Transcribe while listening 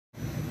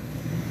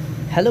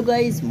Hello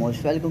guys,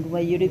 most welcome to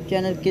my YouTube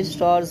channel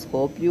Kidzstars.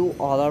 Hope you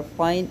all are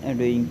fine and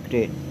doing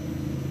great.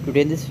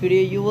 Today in this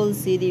video you will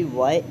see the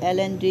why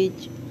Yln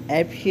Rich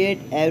appreciate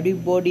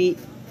everybody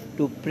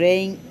to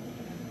praying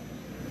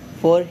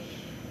for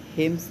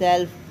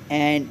himself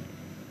and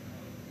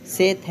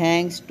say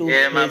thanks to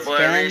my his boy Rich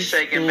fans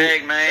shaking to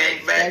back, man.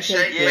 special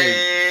friends.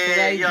 So Yeah,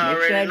 guys, you make sure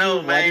already you know,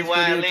 watch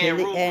man. this video till Yln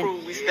the Rich end.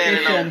 Crew, we If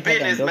standing you on haven't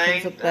business, don't forget man.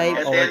 to subscribe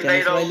At the our end of the channel.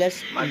 day, So though,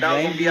 let's my dog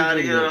gonna join be the out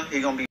of video. here.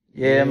 He gonna be.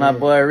 Yeah, my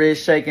boy Rich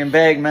shaking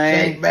back,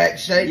 man. Shake back,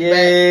 shake back.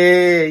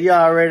 Yeah, you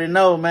already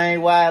know, man.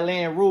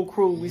 Yln Rich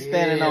Crew, we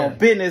standing on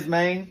business,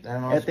 man.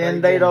 At the end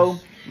of the day, though,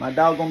 my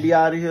dog gonna be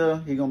out of here.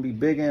 He gonna be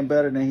bigger and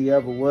better than he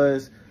ever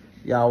was.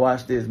 Y'all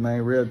watch this,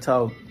 man. Real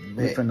talk.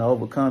 We finna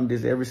overcome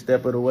this every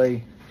step of the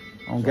way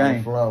on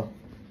game.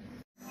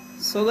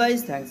 So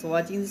guys, thanks for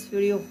watching this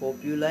video.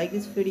 Hope you like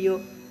this video.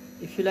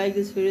 If you like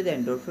this video,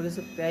 then don't forget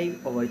to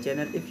subscribe our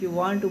channel. If you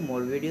want to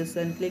more videos,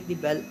 then click the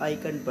bell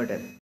icon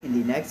button in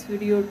the next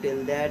video.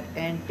 Till that,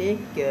 and take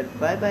care.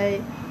 Bye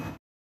bye.